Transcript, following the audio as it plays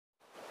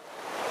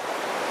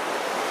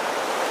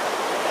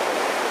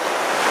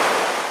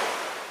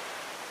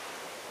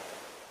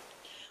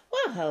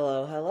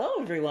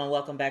everyone,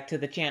 welcome back to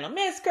the channel.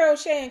 Miss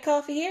Crochet and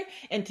Coffee here,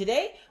 and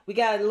today we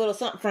got a little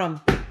something from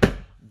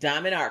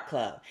Diamond Art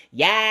Club.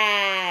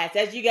 Yes,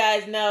 as you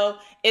guys know,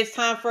 it's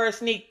time for a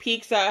sneak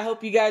peek, so I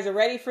hope you guys are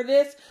ready for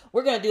this.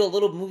 We're going to do a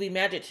little movie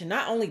magic to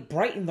not only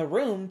brighten the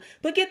room,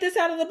 but get this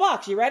out of the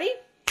box. You ready?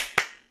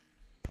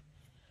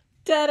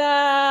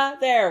 Ta-da!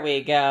 There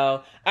we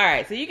go.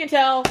 Alright, so you can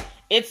tell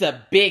it's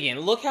a big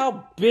one. Look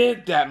how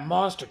big that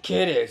monster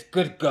kit is.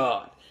 Good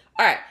God.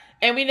 Alright.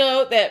 And we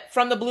know that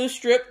from the blue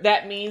strip,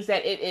 that means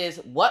that it is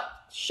what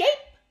shape?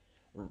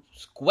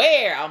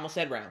 Square. I almost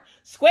said round.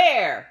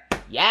 Square.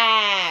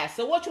 Yeah.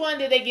 So which one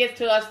did they give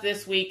to us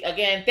this week?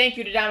 Again, thank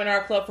you to Diamond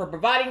Art Club for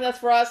providing this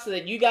for us so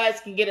that you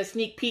guys can get a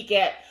sneak peek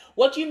at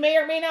what you may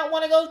or may not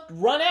want to go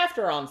run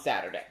after on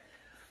Saturday.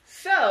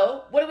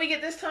 So, what did we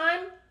get this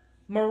time?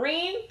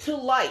 Marine to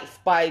Life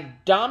by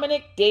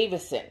Dominic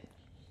Davison.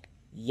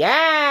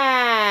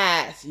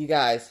 Yes. You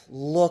guys,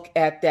 look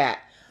at that.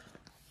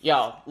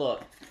 Y'all,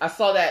 look. I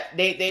saw that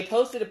they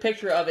posted a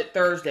picture of it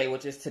Thursday,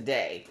 which is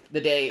today, the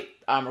day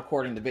I'm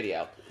recording the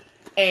video.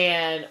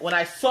 And when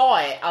I saw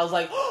it, I was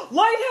like,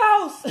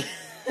 oh, lighthouse!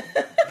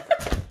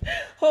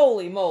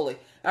 Holy moly.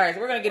 All right, so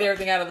we're going to get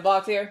everything out of the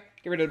box here.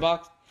 Get rid of the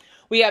box.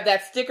 We have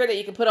that sticker that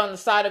you can put on the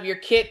side of your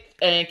kit.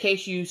 And in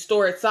case you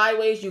store it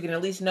sideways, you can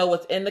at least know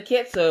what's in the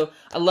kit. So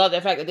I love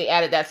the fact that they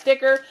added that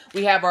sticker.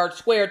 We have our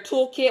square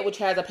toolkit, which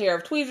has a pair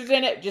of tweezers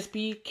in it. Just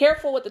be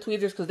careful with the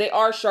tweezers because they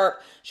are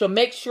sharp. So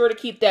make sure to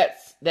keep that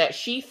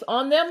sheath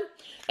on them.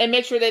 And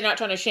make sure they're not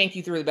trying to shank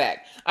you through the bag.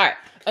 All right.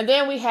 And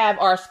then we have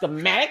our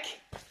schematic,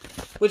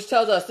 which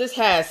tells us this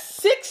has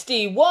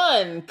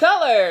 61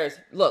 colors.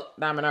 Look,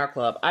 Diamond Art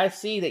Club, I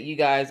see that you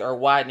guys are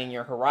widening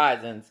your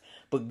horizons.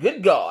 But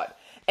good God.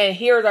 And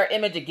here's our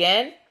image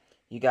again.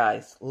 You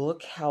guys,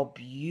 look how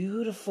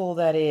beautiful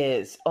that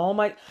is. Oh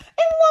my, and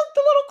look,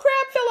 the little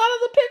crab fell out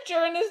of the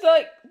picture and is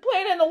like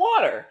playing in the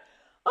water.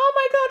 Oh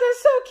my God,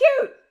 that's so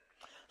cute.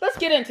 Let's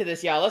get into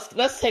this, y'all.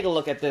 Let's take a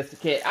look at this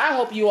kit. I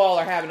hope you all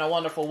are having a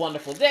wonderful,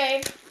 wonderful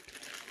day.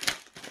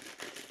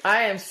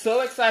 I am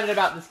so excited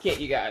about this kit,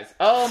 you guys.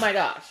 Oh my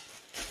gosh.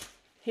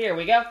 Here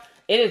we go.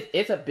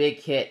 It's a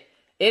big kit.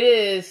 It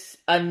is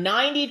a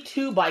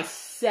 92 by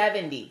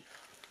 70.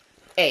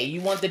 Hey,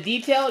 you want the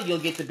detail? You'll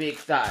get the big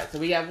size. So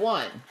we have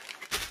 1,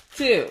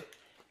 2,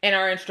 and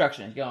our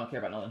instructions. You don't care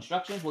about no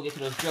instructions. We'll get to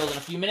those drills in a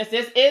few minutes.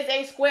 This is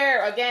a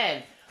square,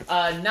 again.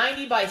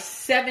 90 by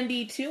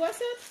 72, I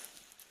said?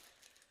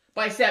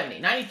 By 70.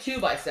 92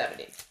 by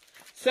 70.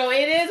 So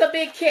it is a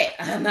big kit.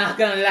 I'm not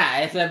going to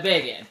lie. It's a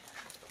big one.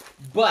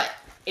 But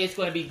it's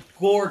going to be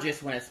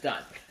gorgeous when it's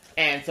done.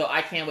 And so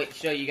I can't wait to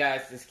show you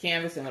guys this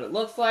canvas and what it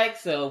looks like.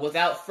 So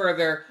without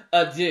further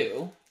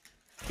ado...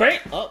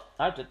 Bam! Oh,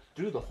 I have to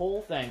do the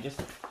whole thing.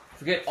 Just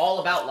forget all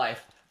about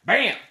life.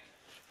 Bam!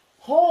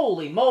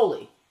 Holy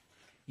moly.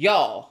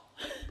 Y'all.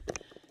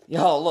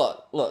 Y'all,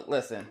 look,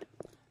 listen.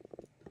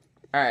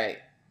 Alright.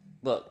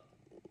 Look.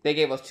 They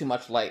gave us too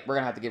much light. We're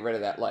going to have to get rid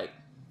of that light.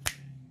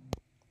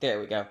 There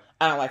we go.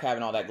 I don't like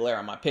having all that glare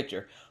on my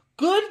picture.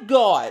 Good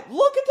God.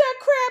 Look at that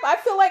crab.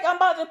 I feel like I'm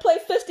about to play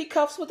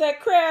fisticuffs with that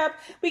crab.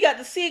 We got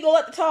the seagull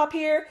at the top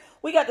here.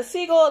 We got the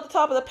seagull at the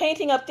top of the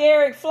painting up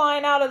there and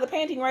flying out of the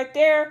painting right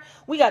there.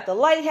 We got the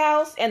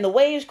lighthouse and the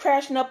waves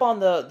crashing up on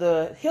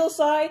the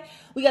hillside.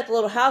 We got the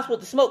little house with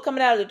the smoke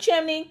coming out of the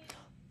chimney.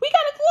 We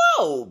got a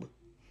globe.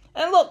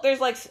 And look, there's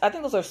like, I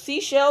think those are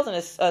seashells and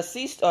a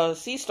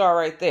sea star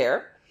right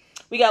there.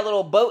 We got a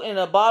little boat in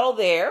a bottle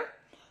there.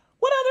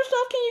 What other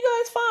stuff can you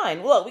guys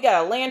find? Look, we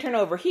got a lantern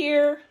over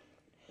here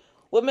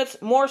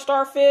with more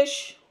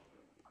starfish.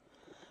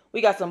 We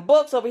got some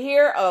books over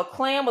here. A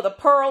clam with a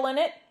pearl in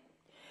it.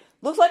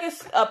 Looks like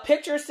it's a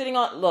picture sitting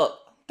on... Look,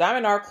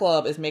 Diamond Art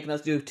Club is making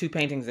us do 2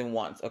 paintings in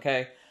once,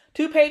 okay?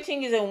 2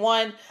 paintings in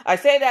one. I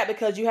say that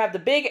because you have the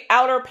big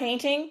outer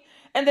painting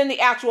and then the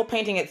actual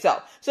painting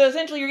itself. So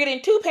essentially you're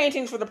getting 2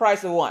 paintings for the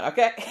price of 1,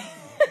 okay?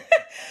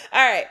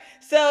 Alright,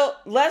 so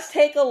let's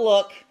take a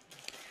look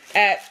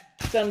at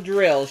some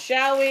drills,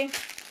 shall we?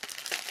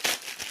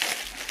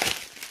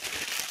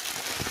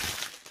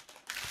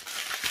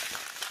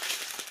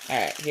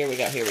 Alright, here we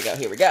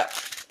go.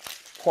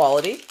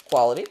 Quality.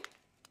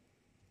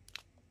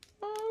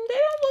 They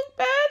don't look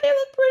bad. They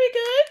look pretty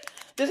good.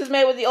 This is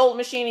made with the old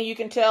machine, and you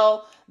can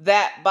tell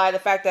that by the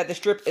fact that the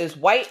strip is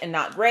white and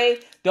not gray.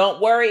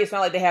 Don't worry. It's not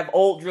like they have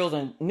old drills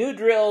and new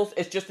drills.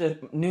 It's just a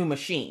new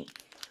machine.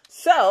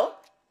 So,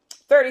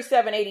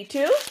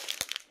 3782,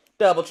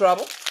 double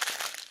trouble,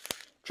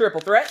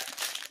 triple threat,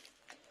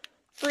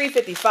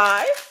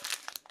 355,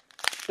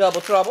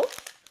 double trouble,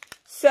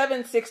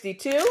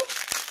 762,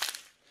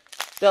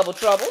 double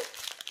trouble,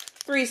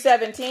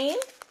 317.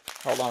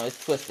 Hold on,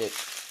 it's twisted.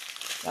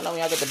 I know when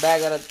y'all get the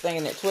bag out of the thing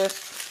and it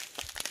twists.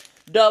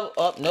 Double,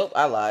 oh, nope,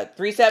 I lied.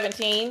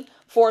 317,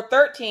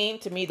 413.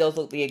 To me, those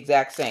look the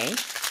exact same.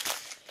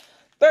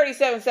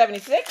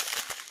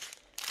 3776,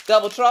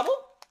 double trouble.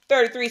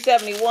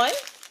 3371,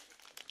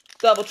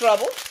 double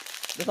trouble.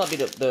 This might be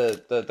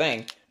the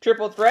thing.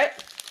 Triple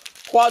threat,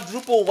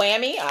 quadruple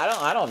whammy.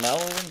 I don't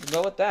know.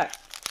 Go with that.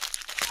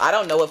 I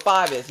don't know what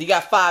 5 is. You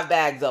got 5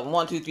 bags of them.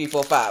 1, 2, 3,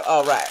 4, 5.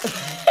 All right.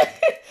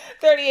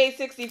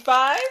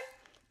 38.65.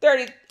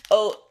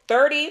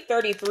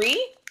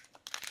 33.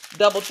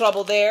 Double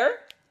trouble there.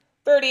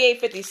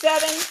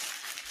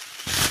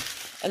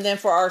 38.57. And then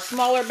for our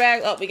smaller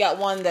bag, oh, we got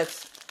one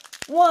that's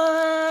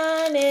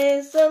 1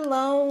 is the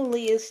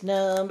loneliest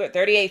number.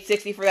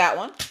 38.60 for that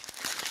one.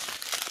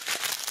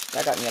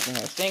 That got me up in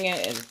here singing.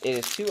 It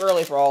is too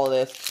early for all of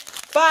this.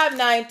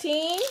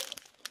 5.19.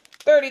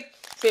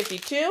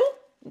 30.52.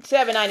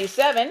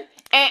 7.97.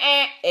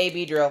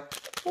 AB drill.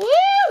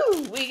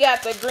 Woo! We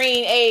got the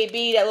green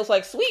AB that looks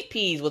like sweet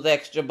peas with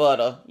extra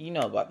butter. You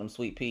know about them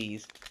sweet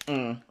peas.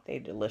 They're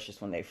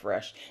delicious when they're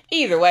fresh.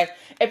 Either way,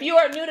 if you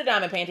are new to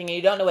diamond painting and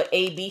you don't know what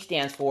AB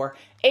stands for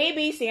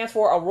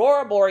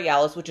Aurora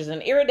Borealis, which is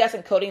an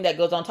iridescent coating that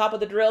goes on top of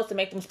the drills to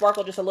make them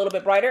sparkle just a little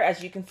bit brighter.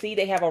 As you can see,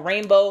 they have a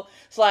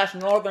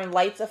rainbow/northern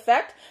lights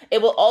effect.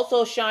 It will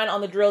also shine on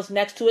the drills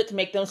next to it to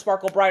make them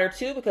sparkle brighter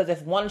too, because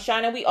if one's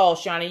shining, we all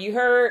shining. You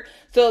heard?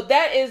 So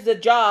that is the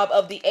job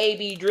of the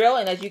AB drill,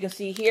 and as you can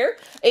see here,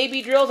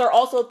 AB drills are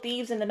also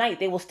thieves in the night.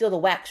 They will steal the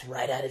wax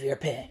right out of your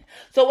pen.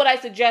 So what I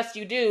suggest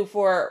you do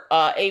for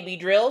AB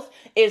drills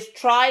is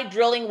try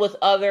drilling with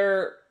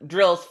other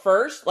drills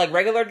first, like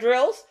regular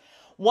drills.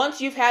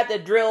 Once you've had the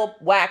drill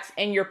wax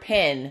in your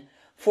pen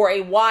for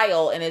a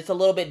while and it's a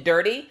little bit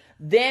dirty,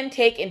 then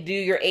take and do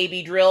your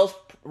AB drills.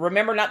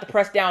 Remember not to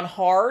press down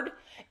hard,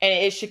 and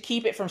it should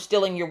keep it from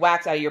stealing your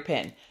wax out of your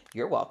pen.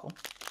 You're welcome.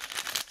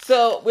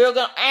 So we're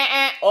going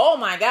to, oh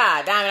my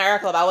God, Diamond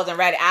Art Club, I wasn't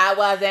ready.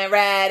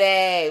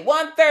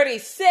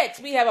 136,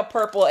 we have a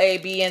purple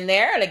AB in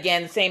there. And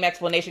again, the same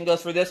explanation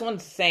goes for this one.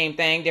 It's the same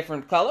thing,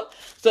 different color.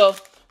 So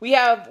we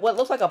have what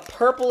looks like a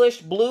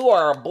purplish blue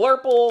or a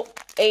blurple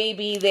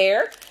AB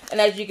there.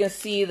 And as you can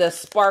see, the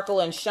sparkle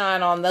and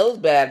shine on those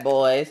bad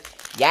boys.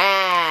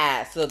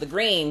 Yeah. So the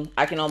green,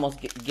 I can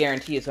almost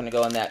guarantee it's going to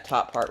go in that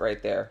top part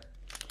right there,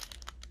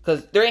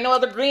 because there ain't no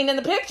other green in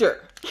the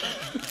picture.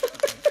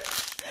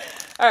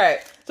 All right.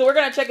 So we're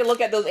going to check and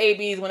look at those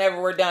ABs whenever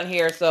we're done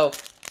here. So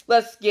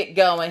let's get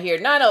going here.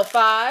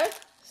 905,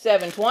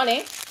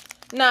 720,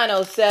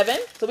 907.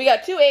 So we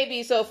got 2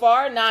 ABs so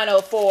far.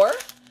 904.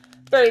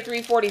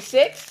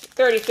 3346,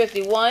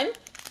 3051,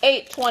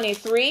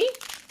 823,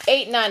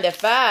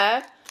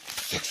 895,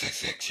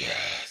 666,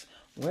 yes.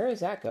 Where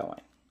is that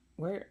going?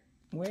 Where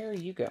are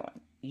you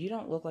going? You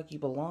don't look like you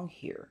belong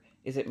here.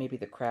 Is it maybe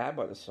the crab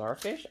or the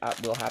starfish?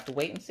 We'll have to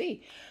wait and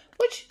see.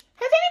 Which,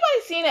 has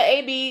anybody seen an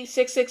AB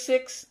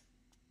 666?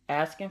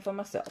 Asking for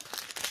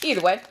myself. Either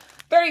way,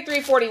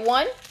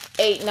 3341,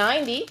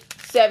 890,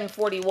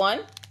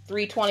 741,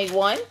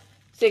 321,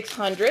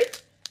 600,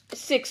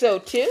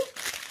 602.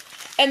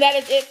 And that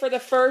is it for the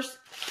first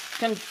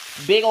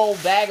big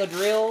old bag of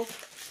drills.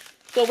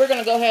 So we're going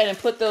to go ahead and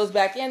put those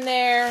back in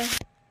there.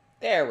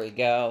 There we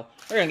go.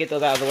 We're going to get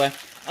those out of the way.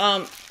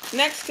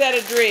 Next set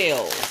of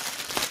drills.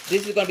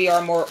 This is going to be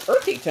our more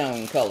earthy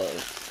tone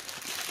colors.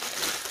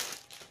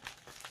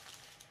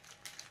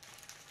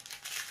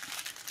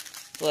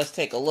 So let's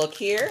take a look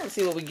here and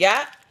see what we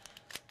got.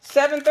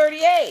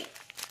 738,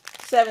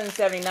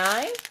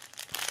 779,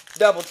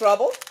 double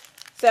trouble,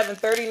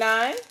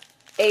 739,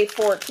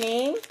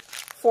 814,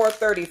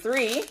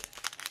 433,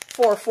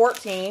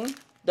 414,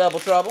 double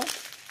trouble,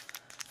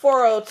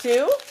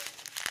 402,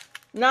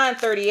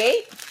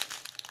 938,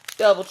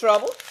 double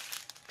trouble,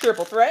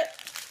 triple threat,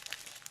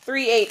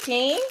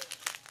 318,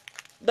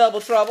 double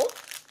trouble,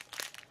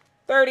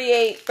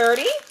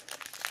 3830,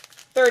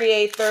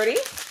 3830,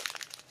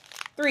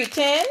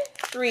 310,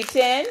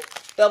 310,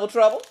 double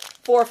trouble,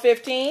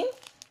 415,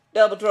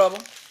 double trouble.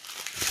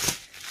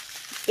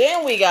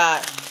 Then we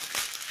got,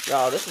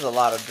 y'all, this is a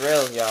lot of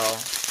drills, y'all.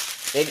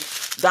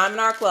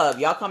 Diamond Art Club,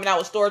 y'all coming out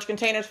with storage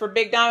containers for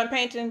big diamond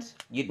paintings?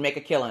 You'd make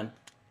a killing.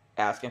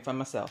 Asking for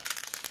myself.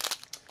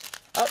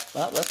 Oh,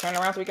 well, let's turn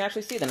around so we can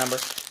actually see the number.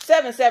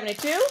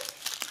 772,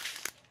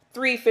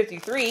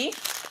 353,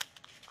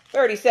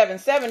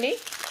 3770,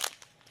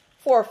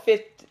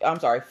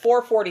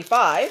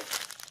 445,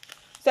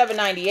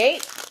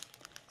 798,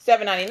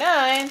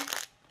 799.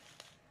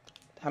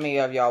 How many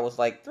of y'all was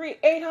like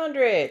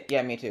 800?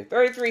 Yeah, me too.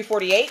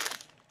 3348,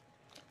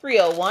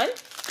 301,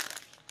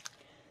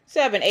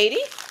 780,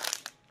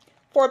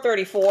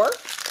 434,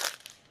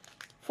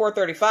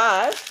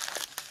 435,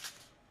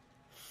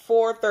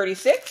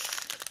 436,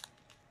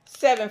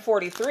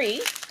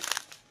 743,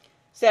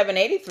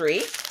 783,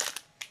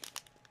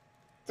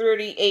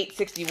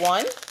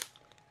 3861,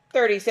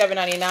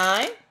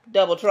 3799,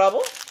 double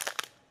trouble,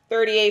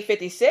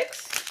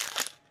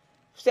 3856,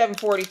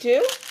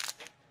 742,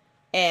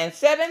 and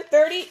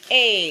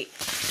 738.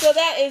 So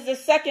that is the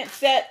second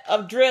set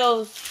of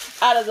drills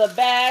out of the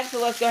bag.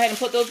 So let's go ahead and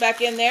put those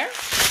back in there.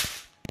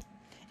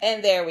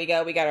 And there we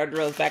go. We got our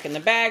drills back in the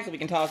bag, so we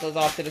can toss those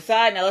off to the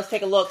side. Now let's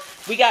take a look.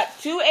 We got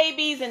 2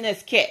 ABs in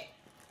this kit.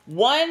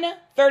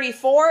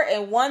 134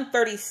 and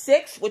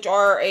 136, which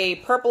are a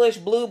purplish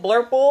blue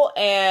blurple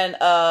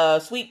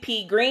and sweet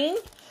pea green.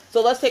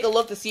 So let's take a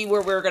look to see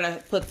where we're going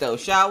to put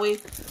those, shall we?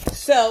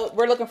 So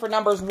we're looking for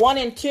numbers 1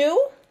 and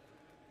 2.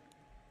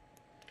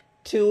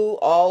 2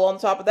 all on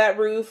top of that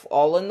roof,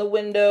 all in the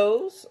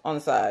windows on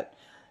the side.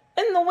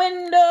 In the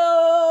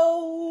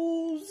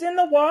windows, in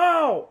the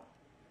wall.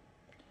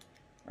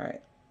 All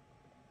right.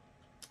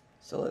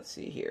 So let's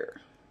see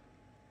here.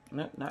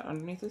 Nope, not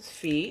underneath his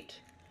feet.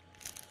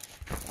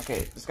 Okay,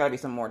 there's got to be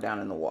some more down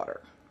in the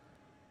water.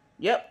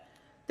 Yep.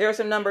 There are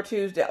some number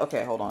 2s down.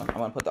 Okay, hold on. I'm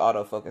going to put the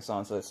autofocus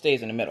on so it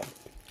stays in the middle.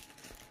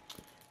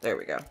 There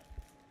we go.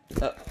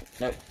 Oh,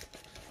 nope.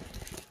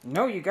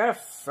 No, you got to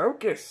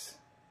focus.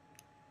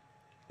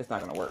 It's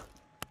not going to work.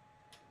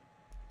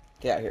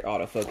 Get out here,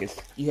 autofocus.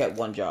 You had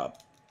one job.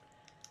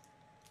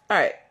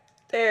 Alright.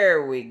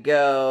 There we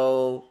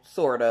go.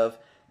 Sort of.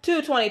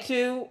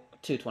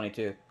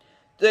 222.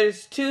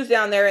 There's 2s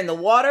down there in the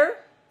water.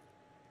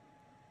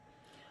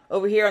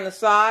 Over here on the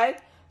side.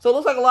 So it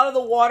looks like a lot of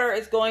the water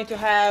is going to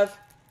have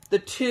the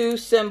 2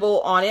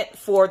 symbol on it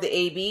for the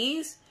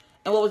ABs.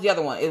 And what was the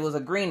other one? It was a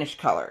greenish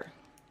color.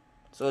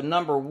 So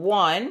number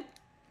 1.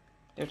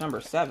 There's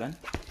number 7.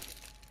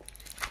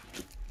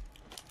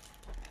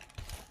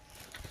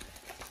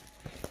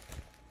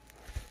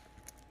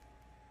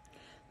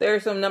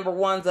 There's some number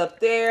 1s up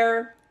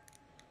there.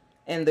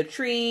 In the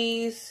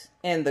trees.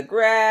 In the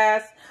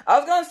grass. I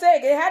was going to say,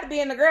 it had to be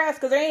in the grass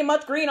because there ain't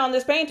much green on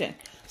this painting.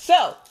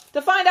 So,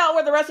 to find out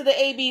where the rest of the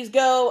ABs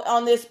go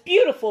on this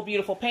beautiful,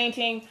 beautiful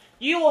painting,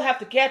 you will have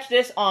to catch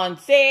this on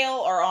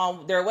sale or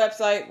on their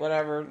website,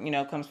 whatever, you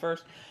know, comes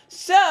first.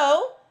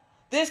 So,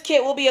 this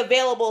kit will be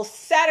available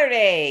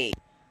Saturday,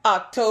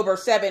 October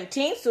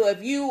 17th. So,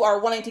 if you are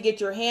wanting to get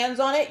your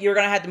hands on it, you're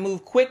going to have to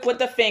move quick with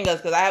the fingers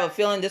because I have a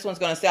feeling this one's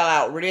going to sell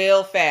out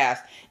real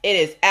fast. It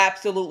is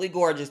absolutely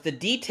gorgeous. The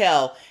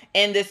detail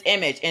in this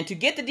image. And to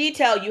get the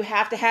detail, you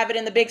have to have it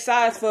in the big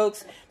size,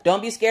 folks.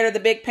 Don't be scared of the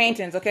big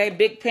paintings, okay?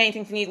 Big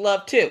paintings need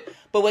love too.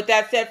 But with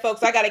that said,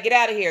 folks, I got to get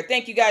out of here.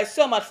 Thank you guys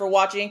so much for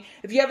watching.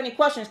 If you have any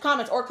questions,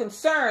 comments, or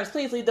concerns,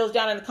 please leave those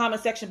down in the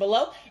comment section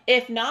below.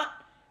 If not,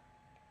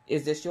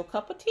 is this your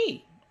cup of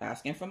tea?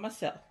 Asking for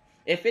myself.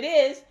 If it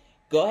is,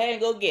 go ahead and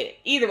go get it.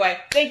 Either way,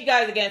 thank you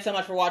guys again so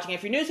much for watching.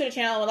 If you're new to the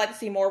channel and would like to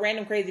see more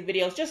random crazy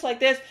videos just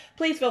like this,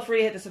 please feel free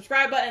to hit the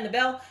subscribe button and the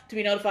bell to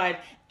be notified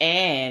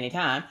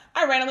anytime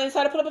I randomly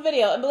decide to put up a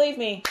video. And believe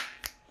me,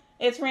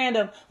 it's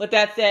random. With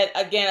that said,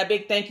 again, a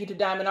big thank you to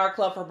Diamond Art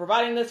Club for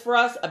providing this for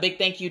us. A big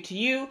thank you to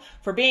you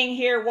for being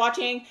here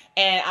watching.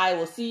 And I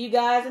will see you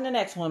guys in the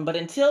next one. But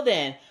until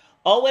then,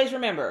 always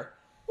remember,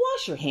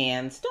 wash your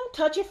hands, don't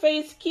touch your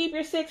face, keep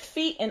your 6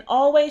 feet, and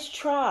always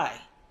try.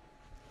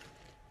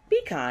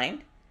 Be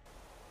kind,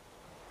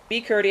 be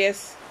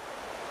courteous,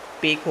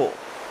 be cool.